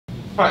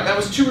All right, that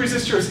was 2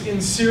 resistors in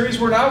series.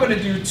 We're now going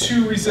to do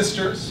 2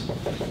 resistors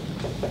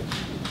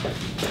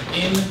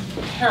in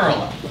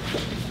parallel.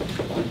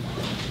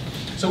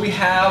 So we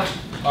have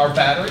our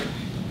battery,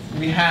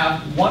 we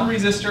have 1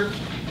 resistor,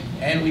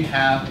 and we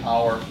have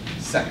our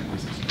second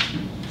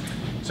resistor.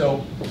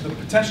 So the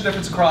potential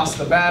difference across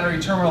the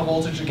battery terminal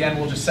voltage, again,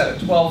 we'll just set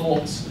at 12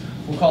 volts.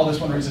 We'll call this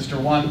one resistor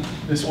 1,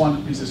 this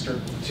one resistor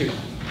 2.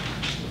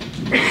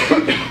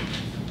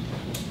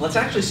 Let's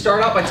actually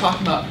start out by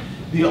talking about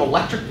the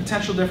electric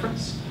potential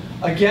difference.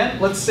 Again,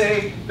 let's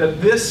say that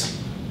this,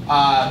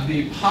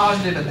 the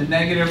positive and the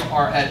negative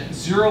are at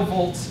 0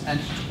 volts and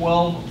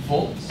 12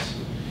 volts.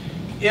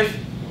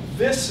 If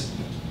this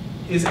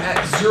is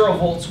at 0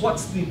 volts,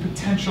 what's the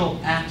potential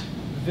at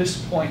this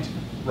point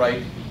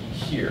right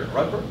here?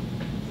 Rudberg?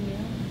 Yeah.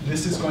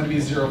 This is going to be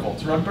 0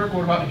 volts. Rudberg,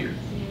 what about here?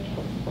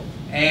 Yeah.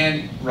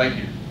 And right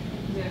here?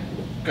 Yeah.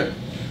 Good.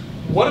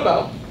 What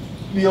about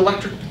the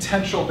electric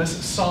potential,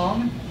 this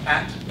song,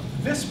 at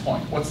this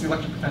point? What's the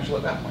electric potential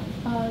at that point?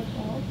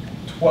 12.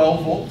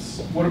 12 volts.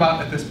 What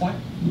about at this point?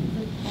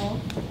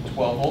 12.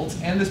 12 volts.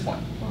 And this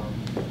point?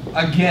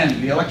 Again,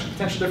 the electric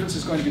potential difference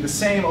is going to be the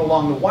same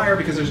along the wire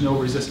because there's no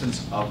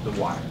resistance of the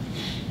wire.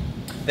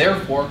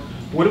 Therefore,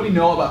 what do we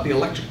know about the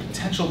electric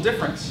potential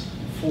difference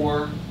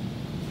for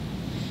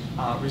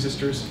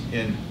resistors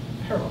in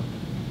parallel?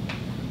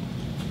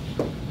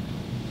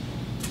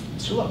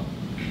 Mr. Lowe?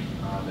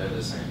 They're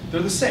the same.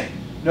 They're the same.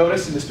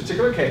 Notice in this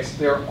particular case,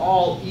 they're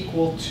all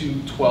equal to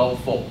 12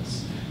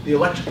 volts. The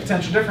electric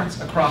potential difference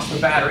across the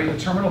battery, the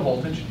terminal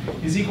voltage,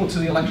 is equal to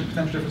the electric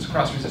potential difference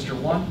across resistor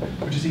 1,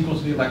 which is equal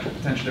to the electric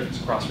potential difference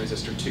across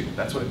resistor 2.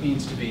 That's what it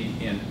means to be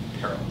in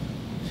parallel.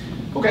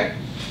 Okay,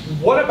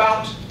 what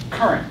about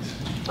current?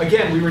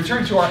 Again, we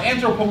return to our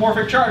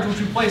anthropomorphic charge, which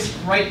we place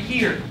right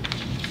here.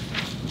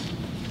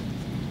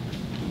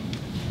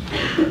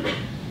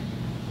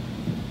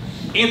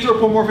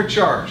 Anthropomorphic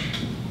charge.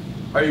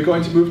 Are you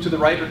going to move to the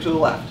right or to the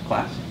left,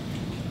 class?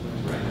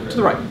 Right. To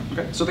the right.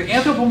 Okay. So the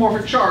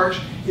anthropomorphic charge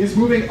is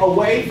moving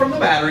away from the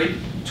battery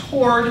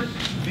toward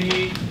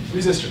the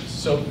resistors.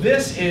 So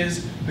this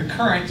is the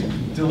current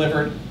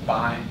delivered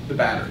by the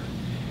battery.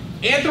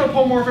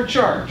 Anthropomorphic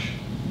charge.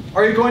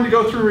 Are you going to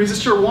go through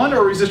resistor 1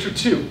 or resistor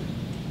 2?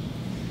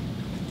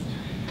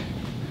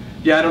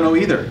 Yeah, I don't know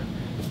either.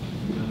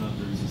 We don't know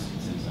the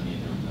resistances on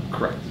either of them.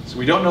 Correct. So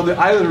we don't know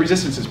either of the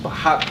resistances, but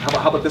how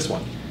about this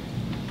one?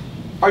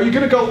 Are you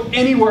going to go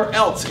anywhere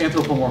else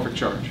anthropomorphic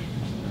charge?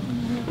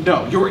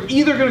 No. You're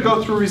either going to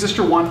go through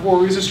resistor 1 or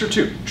resistor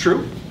 2.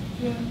 True?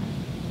 Yeah.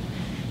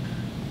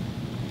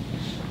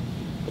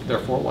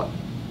 Therefore what?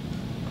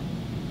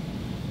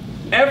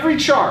 Every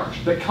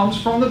charge that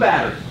comes from the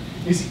battery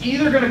is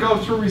either going to go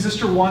through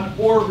resistor 1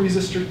 or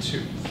resistor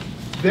 2.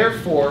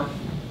 Therefore,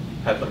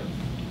 Hedler.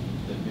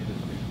 The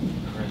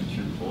current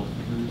through both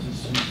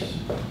resistors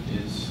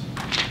is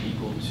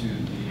equal to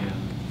the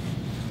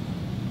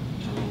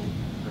total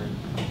current.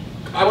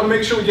 I want to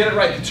make sure we get it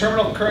right. The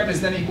terminal current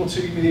is then equal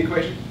to, give me the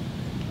equation.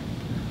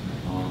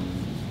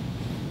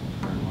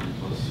 Current 1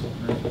 plus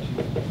current 2.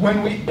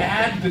 When we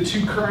add the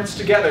 2 currents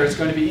together, it's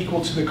going to be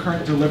equal to the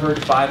current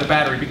delivered by the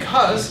battery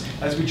because,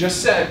 as we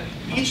just said,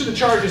 each of the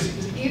charges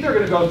is either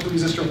going to go through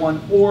resistor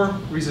 1 or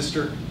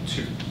resistor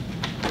 2.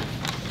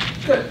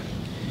 Good.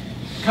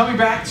 Coming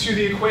back to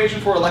the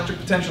equation for electric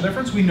potential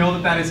difference, we know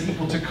that that is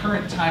equal to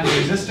current times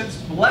resistance.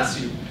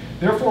 Bless you.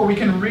 Therefore, we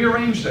can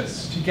rearrange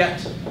this to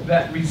get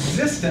that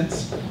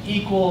resistance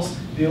equals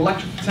the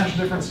electric potential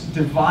difference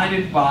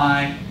divided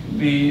by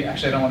the,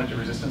 actually I don't want to do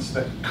resistance,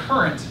 the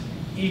current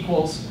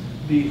equals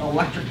the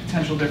electric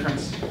potential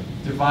difference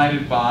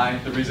divided by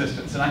the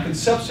resistance. And I can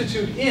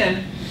substitute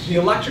in the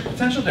electric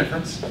potential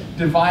difference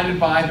divided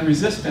by the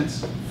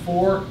resistance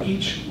for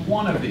each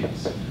one of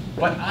these.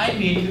 But I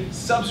need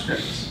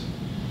subscripts.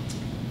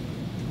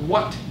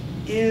 What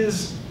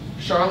is,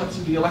 Charlotte,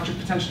 the electric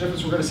potential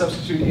difference we're going to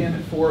substitute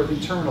in for the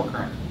terminal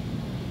current?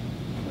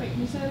 Wait,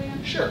 can you say that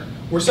again? Sure.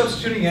 We're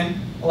substituting in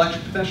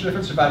electric potential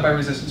difference divided by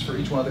resistance for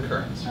each one of the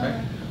currents. Right?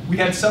 Okay. We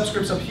had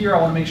subscripts up here.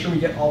 I want to make sure we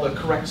get all the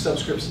correct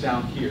subscripts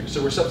down here.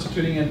 So we're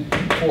substituting in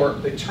for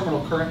the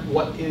terminal current.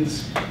 What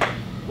is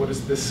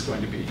this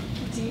going to be?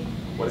 T.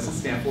 What does it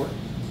stand for?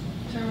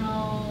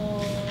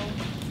 Terminal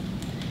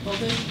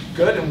voltage.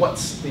 Good. And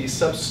what's the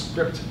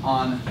subscript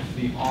on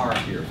the R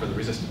here for the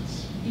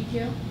resistance?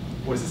 EQ.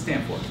 What does it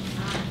stand for?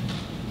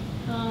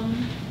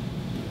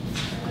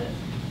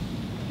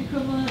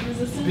 Equivalent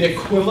resistance. The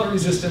equivalent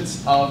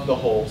resistance of the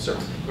whole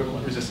circuit.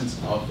 Equivalent resistance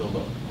of the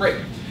load.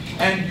 Great.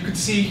 And you can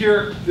see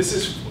here, this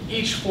is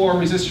each for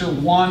resistor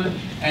 1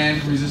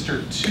 and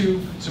resistor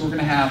 2. So we're going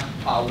to have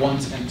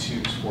 1s and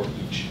 2s for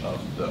each of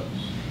those.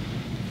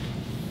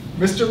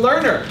 Mr.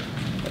 Lerner.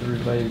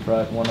 Everybody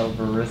brought 1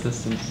 over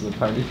resistance to the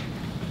party.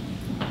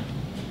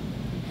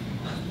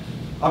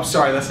 I'm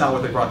sorry, that's not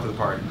what they brought to the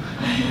party.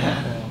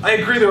 I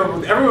agree.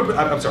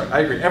 I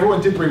agree.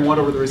 Everyone did bring 1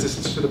 over the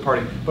resistance to the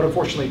party, but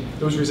unfortunately,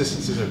 those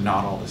resistances are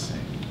not all the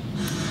same.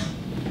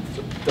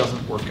 So it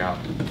doesn't work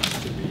out to be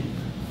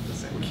the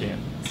same. We can't.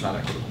 It's not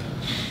equitable.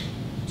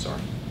 Sorry.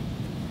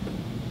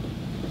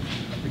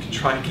 can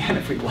try again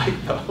if we'd like,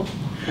 though.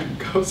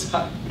 Go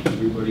side.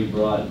 Everybody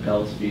brought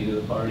Delta V to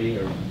the party,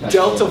 or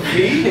Delta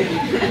V?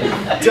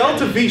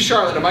 Delta V,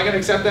 Charlotte, am I going to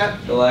accept that?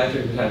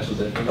 Electric potential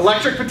difference.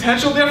 Electric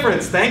potential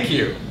difference, thank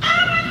you.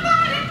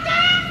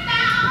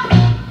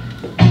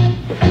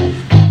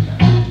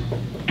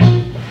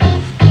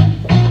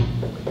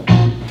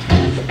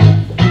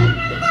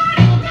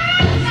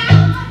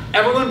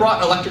 Everyone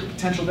brought electric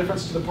potential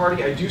difference to the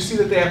party. I do see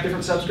that they have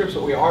different subscripts,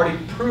 but we already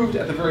proved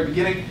at the very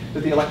beginning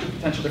that the electric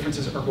potential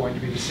differences are going to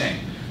be the same.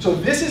 So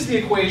this is the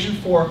equation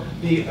for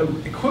the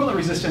equivalent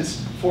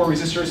resistance for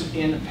resistors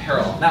in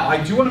parallel. Now,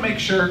 I do want to make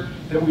sure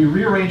that we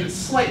rearrange it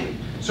slightly.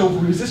 So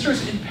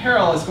resistors in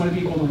parallel is going to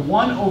be equal to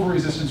 1 over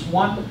resistance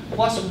 1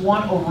 plus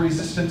 1 over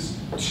resistance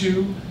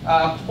 2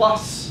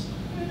 plus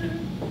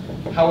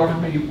however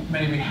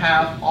many we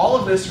have. All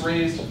of this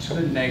raised to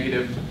the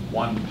negative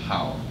 1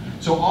 power.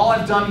 So all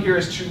I've done here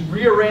is to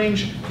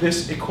rearrange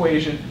this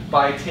equation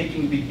by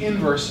taking the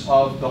inverse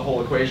of the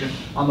whole equation.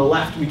 On the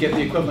left, we get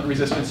the equivalent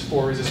resistance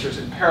for resistors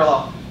in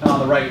parallel, and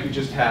on the right, we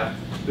just have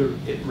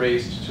it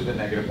raised to the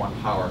negative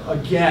 1 power.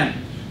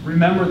 Again,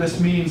 remember this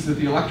means that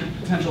the electric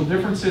potential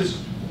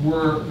differences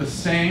were the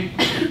same,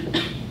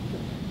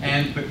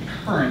 and the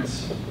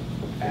currents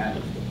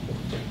added.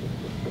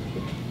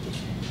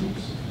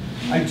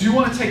 I do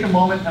want to take a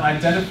moment and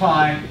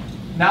identify,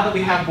 now that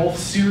we have both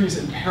series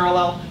and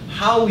parallel,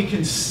 how we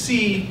can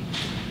see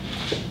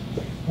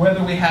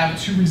whether we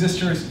have 2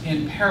 resistors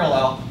in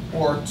parallel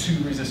or 2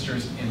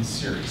 resistors in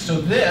series.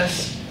 So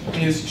this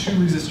is 2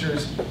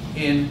 resistors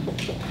in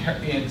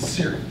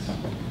series.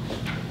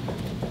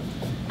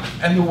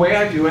 And the way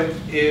I do it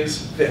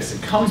is this.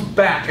 It comes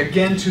back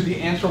again to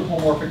the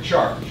anthropomorphic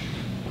charge.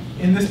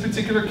 In this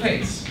particular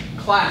case,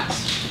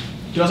 class,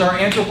 does our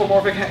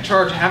anthropomorphic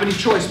charge have any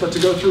choice but to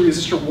go through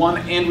resistor 1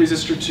 and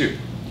resistor 2?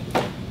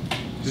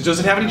 Does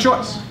it have any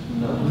choice?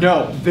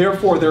 No,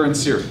 therefore they're in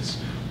series.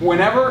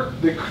 Whenever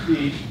the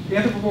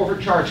anthropomorphic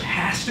charge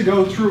has to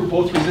go through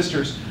both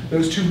resistors,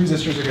 those 2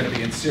 resistors are going to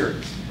be in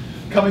series.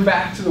 Coming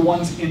back to the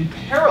ones in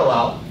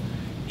parallel,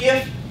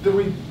 if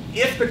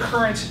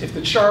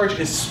the charge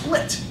is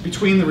split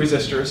between the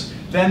resistors,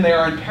 then they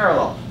are in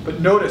parallel. But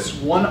notice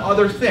one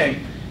other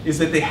thing is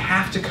that they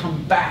have to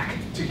come back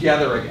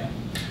together again.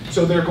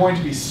 So they're going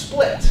to be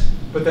split,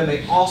 but then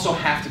they also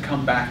have to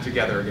come back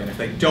together again. If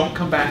they don't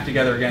come back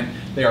together again,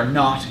 they are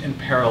not in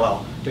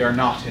parallel. They are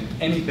not in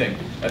anything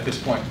at this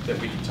point that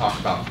we can talk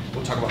about.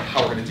 We'll talk about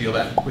how we're going to deal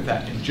with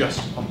that in just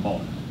a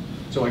moment.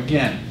 So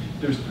again,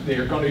 they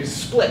are going to be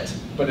split,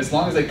 but as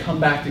long as they come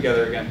back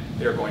together again,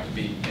 they are going to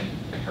be in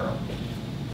parallel.